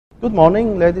Good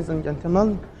morning, ladies and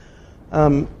gentlemen.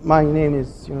 My name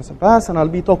is Younus Abbas, and I'll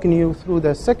be talking you through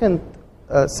the second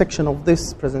section of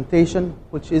this presentation,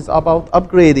 which is about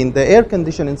upgrading the air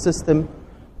conditioning system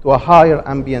to a higher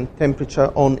ambient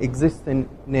temperature on existing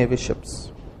Navy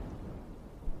ships.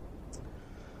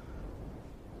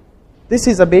 This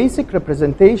is a basic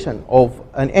representation of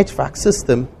an HVAC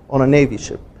system on a Navy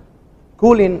ship.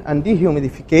 Cooling and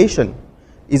dehumidification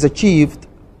is achieved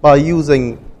by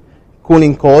using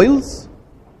cooling coils,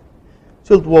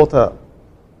 chilled water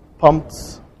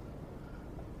pumps,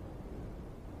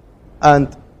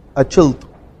 and a chilled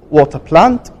water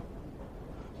plant,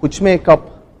 which make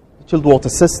up the chilled water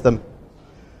system.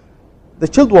 The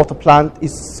chilled water plant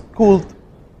is cooled,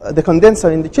 the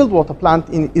condenser in the chilled water plant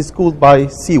is cooled by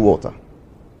seawater.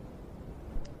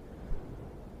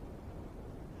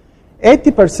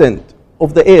 80%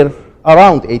 of the air,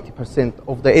 around 80%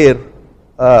 of the air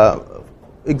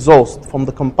exhaust from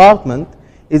the compartment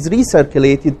is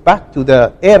recirculated back to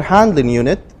the air handling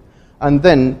unit and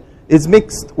then is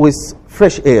mixed with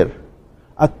fresh air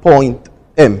at point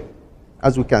M,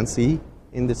 as we can see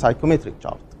in the psychometric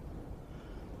chart.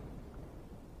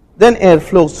 Then air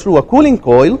flows through a cooling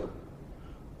coil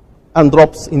and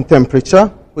drops in temperature,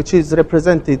 which is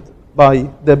represented by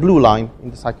the blue line in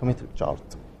the psychometric chart.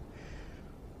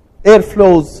 Air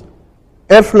flows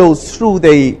through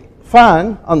the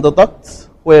fan and the ducts,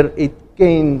 where it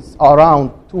gains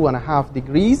around 2.5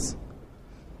 degrees,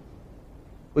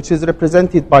 which is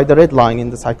represented by the red line in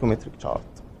the psychometric chart.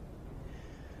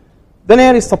 Then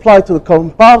air is supplied to the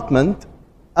compartment,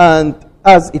 and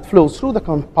as it flows through the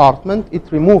compartment,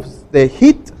 it removes the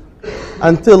heat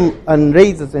and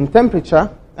raises in temperature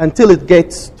until it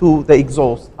gets to the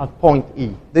exhaust at point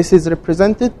E. This is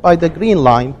represented by the green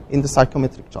line in the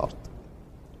psychometric chart.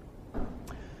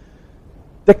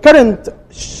 The current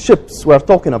ships we're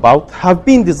talking about have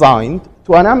been designed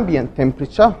to an ambient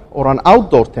temperature or an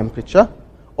outdoor temperature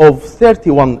of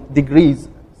 31 degrees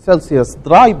Celsius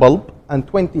dry bulb and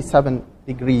 27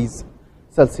 degrees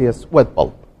Celsius wet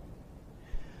bulb.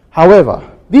 However,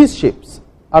 these ships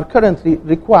are currently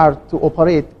required to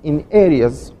operate in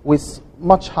areas with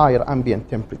much higher ambient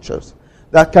temperatures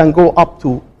that can go up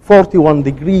to 41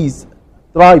 degrees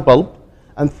dry bulb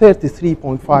and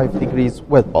 33.5 degrees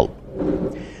wet bulb.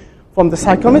 From the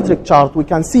psychometric chart, we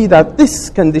can see that this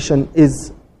condition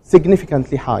is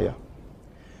significantly higher.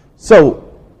 So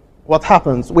what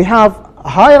happens? We have a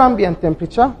higher ambient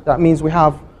temperature. That means we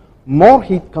have more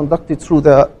heat conducted through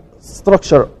the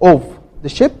structure of the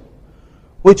ship,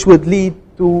 which would lead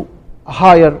to a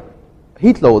higher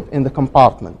heat load in the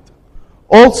compartment.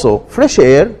 Also, fresh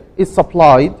air is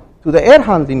supplied to the air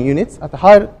handling units at a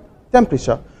higher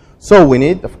temperature. So we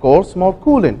need, of course, more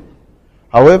cooling.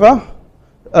 However,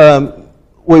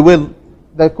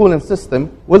 the cooling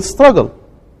system will struggle.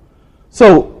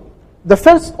 So the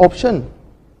first option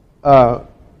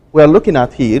we are looking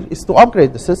at here is to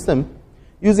upgrade the system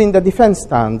using the defense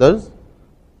standards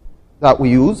that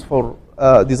we use for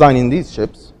designing these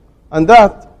ships, and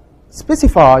that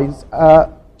specifies a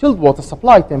chilled water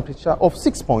supply temperature of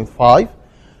 6.5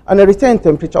 and a return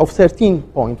temperature of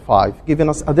 13.5, giving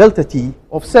us a delta T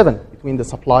of 7 between the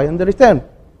supply and the return.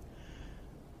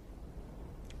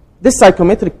 This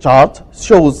psychometric chart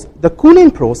shows the cooling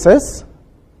process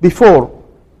before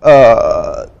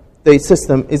the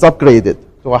system is upgraded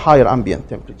to a higher ambient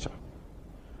temperature.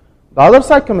 The other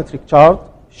psychometric chart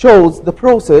shows the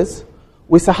process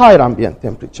with a higher ambient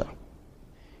temperature.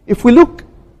 If we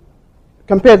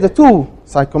compare the two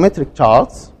psychometric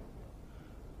charts,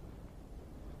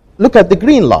 look at the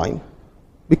green line.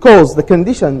 Because the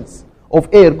conditions of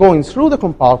air going through the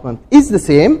compartment is the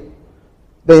same,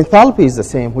 the enthalpy is the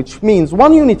same, which means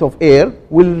 1 unit of air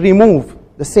will remove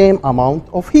the same amount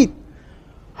of heat.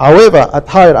 However, at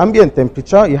higher ambient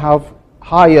temperature, you have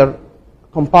higher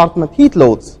compartment heat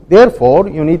loads. Therefore,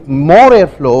 you need more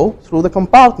airflow through the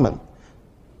compartment.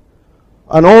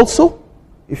 And also,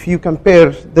 if you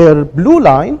compare their blue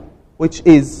line, which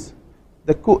is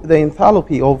the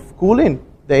enthalpy of cooling,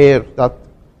 the air that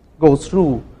goes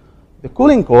through the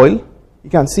cooling coil, you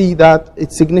can see that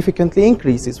it significantly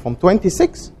increases from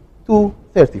 26 to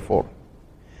 34.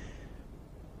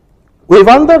 We've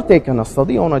undertaken a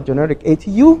study on a generic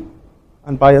ATU,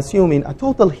 and by assuming a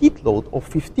total heat load of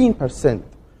 15%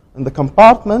 in the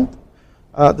compartment,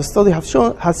 the study has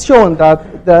shown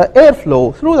that the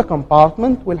airflow through the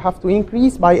compartment will have to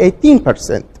increase by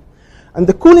 18%, and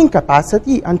the cooling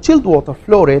capacity and chilled water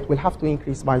flow rate will have to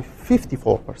increase by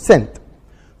 54%.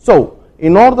 So,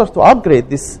 in order to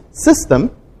upgrade this system,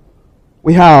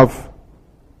 we have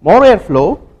more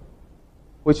airflow,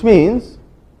 which means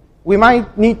we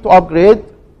might need to upgrade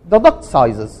the duct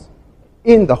sizes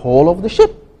in the whole of the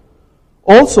ship.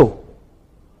 Also,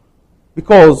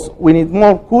 because we need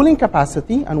more cooling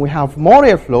capacity and we have more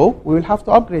airflow, we will have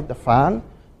to upgrade the fan,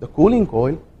 the cooling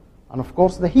coil, and of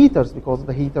course the heaters, because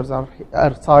the heaters are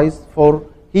sized for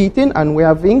heating and we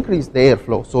have increased the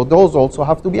airflow. So those also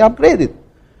have to be upgraded.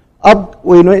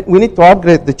 We need to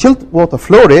upgrade the chilled water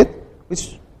flow rate,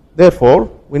 which therefore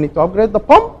we need to upgrade the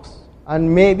pumps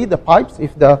and maybe the pipes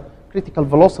if the critical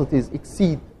velocities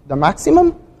exceed the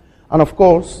maximum. And of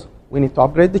course, we need to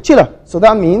upgrade the chiller. So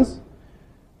that means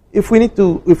if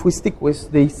we stick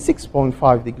with the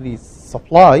 6.5 degrees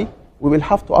supply, we will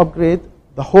have to upgrade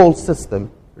the whole system,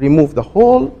 remove the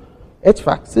whole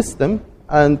HVAC system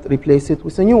and replace it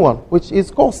with a new one, which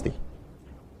is costly.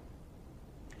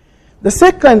 The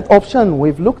second option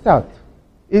we've looked at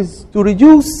is to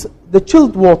reduce the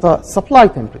chilled water supply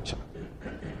temperature.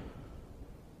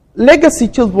 Legacy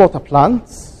chilled water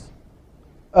plants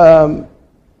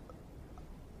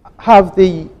have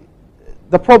the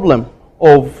problem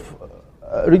of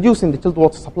reducing the chilled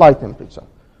water supply temperature.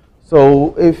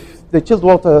 So if the chilled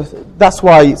water, that's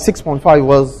why 6.5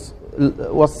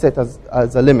 was set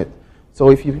as a limit. So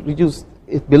if you reduce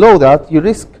it below that, you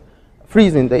risk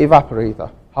freezing the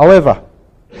evaporator. However,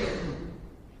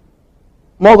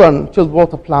 modern chilled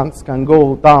water plants can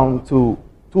go down to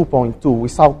 2.2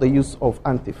 without the use of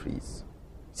antifreeze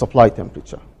supply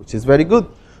temperature, which is very good.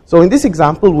 So in this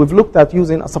example, we've looked at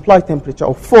using a supply temperature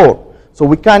of 4. So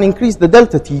we can increase the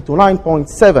delta T to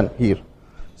 9.7 here.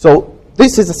 So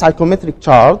this is a psychometric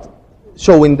chart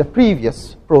showing the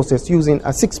previous process using a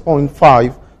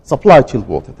 6.5 supply chilled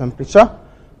water temperature.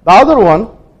 The other one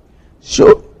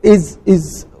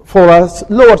is for a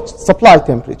lower supply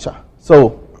temperature.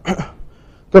 So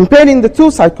comparing the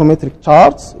two psychometric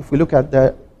charts, if we look at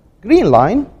the green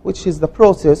line, which is the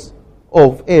process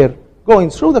of air going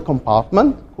through the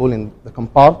compartment, cooling the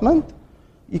compartment,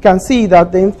 you can see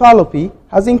that the enthalpy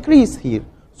has increased here.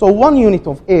 So 1 unit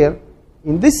of air,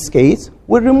 in this case,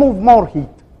 will remove more heat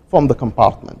from the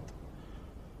compartment.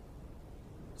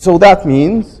 So that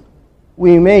means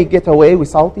we may get away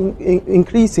without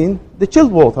increasing the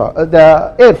chilled water,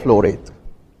 the airflow rate.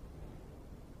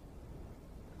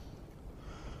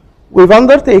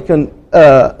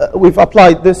 We've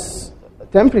applied this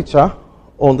temperature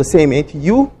on the same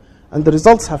ATU, and the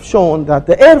results have shown that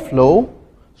the airflow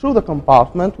through the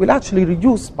compartment will actually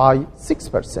reduce by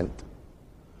 6%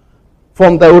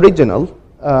 from the original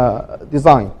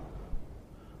design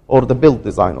or the build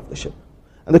design of the ship.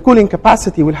 And the cooling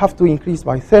capacity will have to increase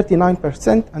by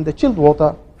 39%, and the chilled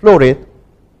water flow rate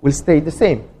will stay the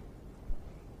same.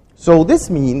 So this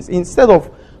means instead of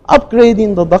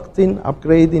upgrading the ducting,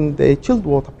 upgrading the chilled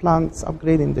water plants,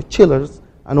 upgrading the chillers,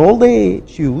 and all the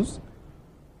AHUs,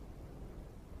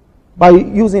 by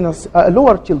using a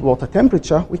lower chilled water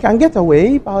temperature, we can get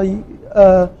away by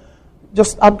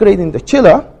just upgrading the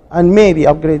chiller and maybe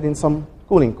upgrading some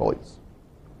cooling coils.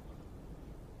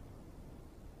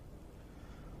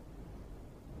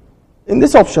 In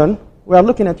this option, we are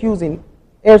looking at using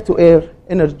air-to-air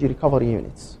energy recovery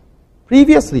units.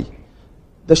 Previously,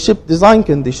 the ship design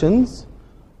conditions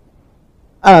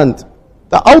and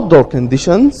the outdoor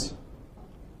conditions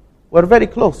were very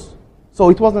close. So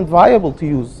it wasn't viable to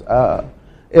use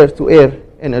air-to-air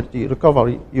energy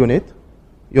recovery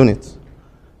units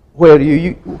where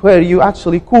you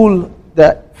actually cool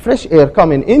the fresh air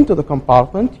coming into the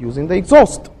compartment using the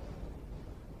exhaust.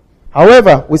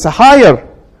 However, with a higher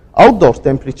outdoor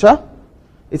temperature,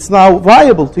 it's now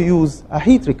viable to use a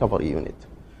heat recovery unit.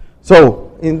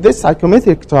 So in this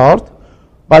psychometric chart,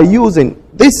 by using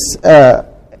this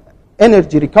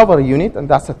energy recovery unit, and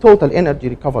that's a total energy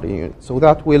recovery unit, so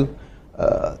that will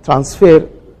transfer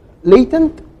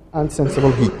latent and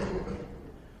sensible heat.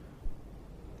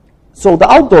 So the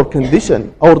outdoor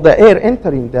condition, or the air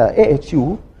entering the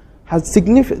AHU, has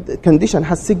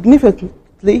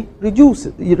significantly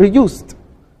reduced,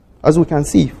 as we can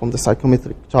see from the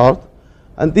psychometric chart.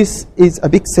 And this is a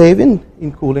big saving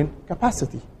in cooling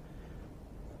capacity.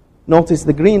 Notice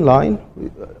the green line,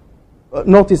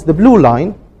 notice the blue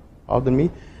line, pardon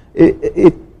me,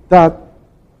 that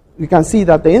you can see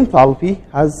that the enthalpy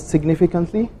has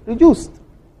significantly reduced.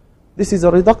 This is a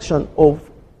reduction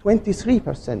of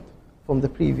 23% from the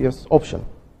previous option,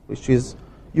 which is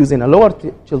using a lower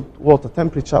chilled water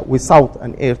temperature without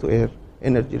an air-to-air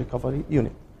energy recovery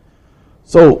unit.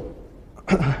 So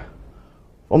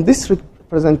from this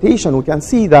representation, we can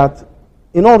see that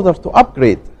in order to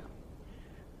upgrade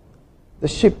the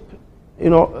ship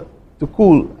to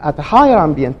cool at a higher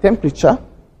ambient temperature,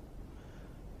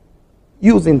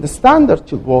 using the standard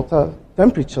chilled water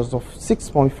temperatures of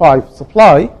 6.5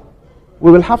 supply,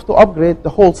 we will have to upgrade the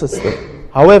whole system.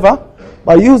 However,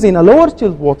 by using a lower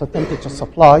chilled water temperature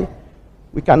supply,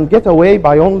 we can get away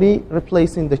by only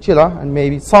replacing the chiller and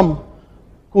maybe some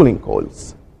cooling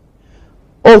coils.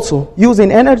 Also,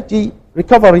 using energy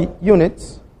recovery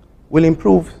units will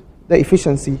improve the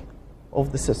efficiency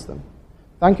of the system.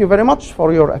 Thank you very much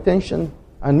for your attention,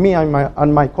 and me and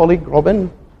my colleague Robin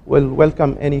will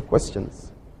welcome any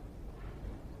questions.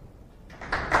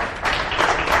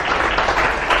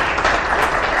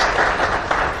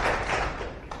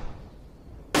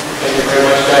 Thank you very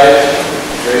much, guys.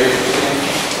 Very interesting.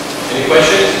 Any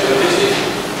questions?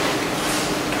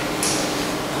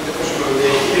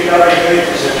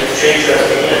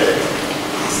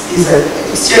 Is a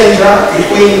exchanger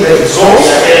between the exhaust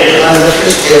and the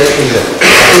fresh air inlet.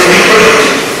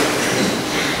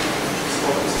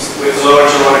 With lower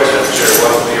to water temperature,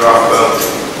 what will be your off-boil?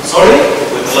 Sorry?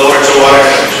 With lower to water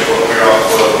temperature, what will your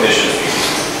off-boil emissions be?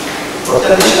 What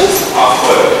emissions?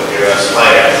 Off-boil, your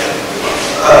supply gas.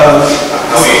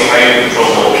 How do you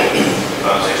control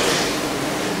condensation?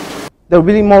 There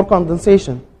will be more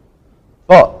condensation.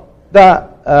 But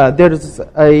there is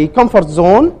a comfort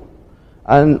zone,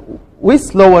 and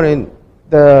with lowering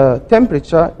the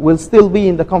temperature, will still be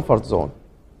in the comfort zone.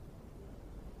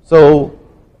 So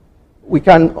we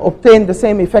can obtain the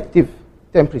same effective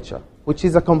temperature, which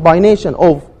is a combination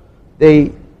of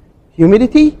the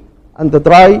humidity and the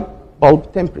dry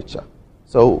bulb temperature.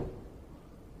 So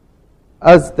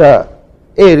as the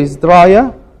air is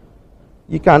drier,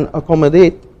 you can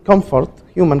accommodate comfort,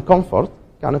 human comfort,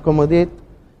 can accommodate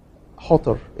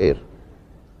hotter air.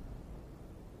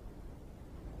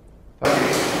 I've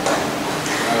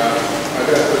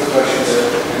got a quick question.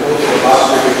 I know the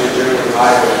velocity is generally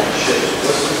high when it ships.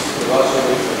 What's the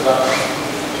velocity for that?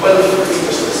 12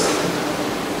 meters per second.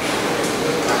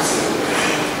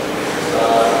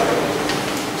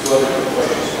 Two other quick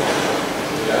questions.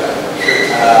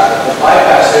 The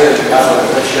bypass here that you have on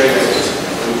the refrigerator,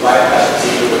 we bypass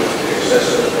it with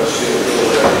excessive CO2 or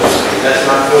whatever. That's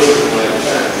not filtered from what I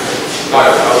understand. Not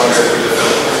a problem with the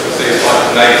filter. Say it's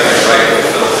on tonight, like right with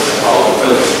the filter. All the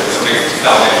filters, it's a big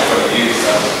dominant what you use,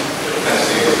 and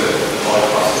see what the water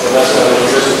cost. So that's what it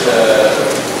is,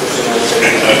 pushing on the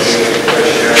fresh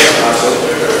air concept,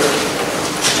 or?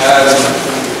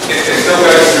 It still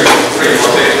goes through pretty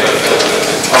particular filters.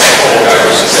 It's not all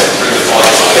goes through the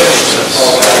bottom line.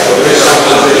 So there is some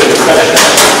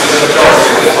The majority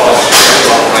of the cost is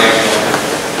operational.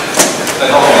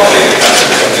 They're not completely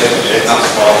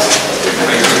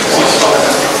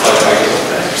that's why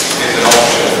it's an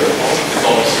option. It's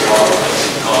obviously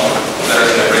there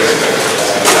isn't a risk.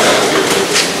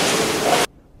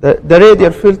 The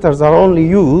radial filters are only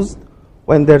used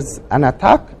when there's an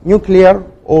attack, nuclear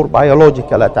or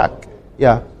biological attack.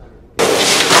 Yeah.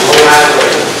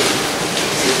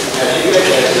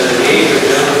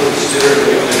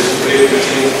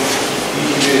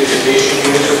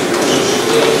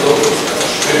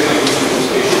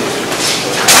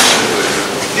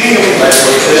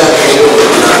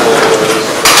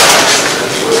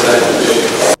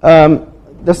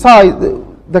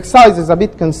 The size is a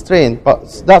bit constrained,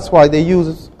 but that's why they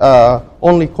use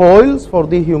only coils for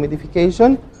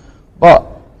dehumidification. But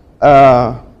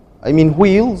I mean,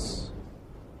 wheels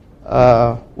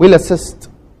will assist,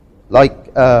 like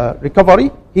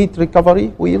recovery, heat recovery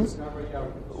wheels.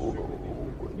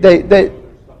 They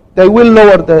will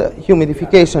lower the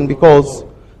humidification because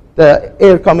the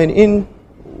air coming in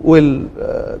will,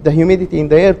 the humidity in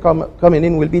the air coming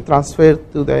in will be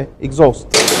transferred to the exhaust.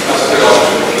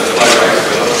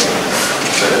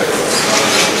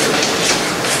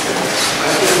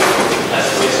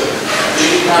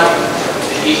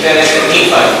 Is there an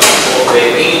impact of the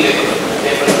inlet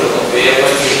temperature of the air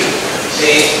when you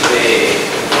change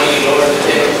when you lower the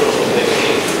temperature of the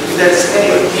air? There's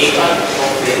any impact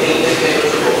of the inlet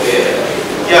temperature of the air?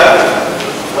 Yeah.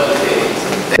 What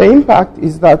is The impact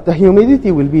is that the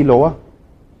humidity will be lower.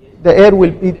 The air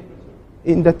will be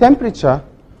in the temperature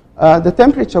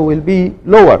will be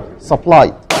lower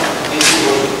supplied. This is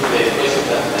what the question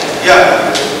that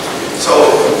Yeah. So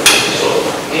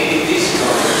maybe this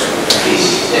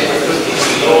temperature is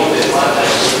below the one that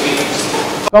should be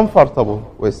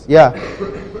comfortable with, yeah.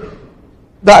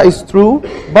 That is true,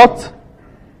 but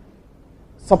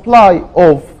supply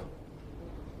of,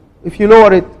 if you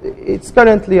lower it, it's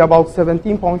currently about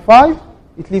 17.5.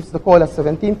 It leaves the coil at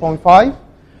 17.5.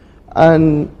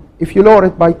 And if you lower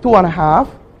it by 2.5,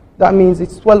 that means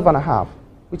it's 12.5,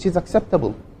 which is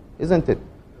acceptable, isn't it?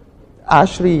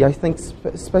 ASHRAE, I think,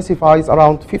 specifies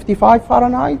around 55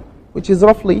 Fahrenheit, which is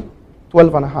roughly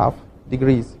 12.5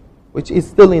 degrees, which is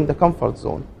still in the comfort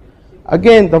zone.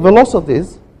 Again, the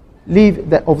velocities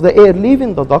of the air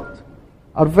leaving the duct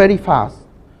are very fast.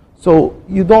 So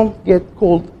you don't get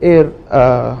cold air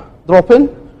drop-in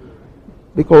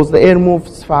because the air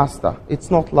moves faster. It's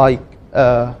not like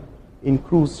in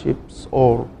cruise ships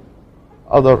or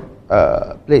other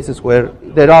places where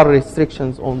there are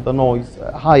restrictions on the noise,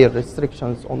 higher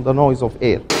restrictions on the noise of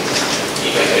air.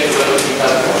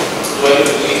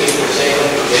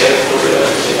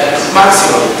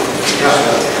 Maximum.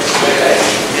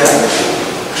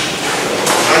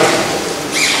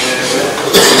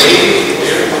 Yeah.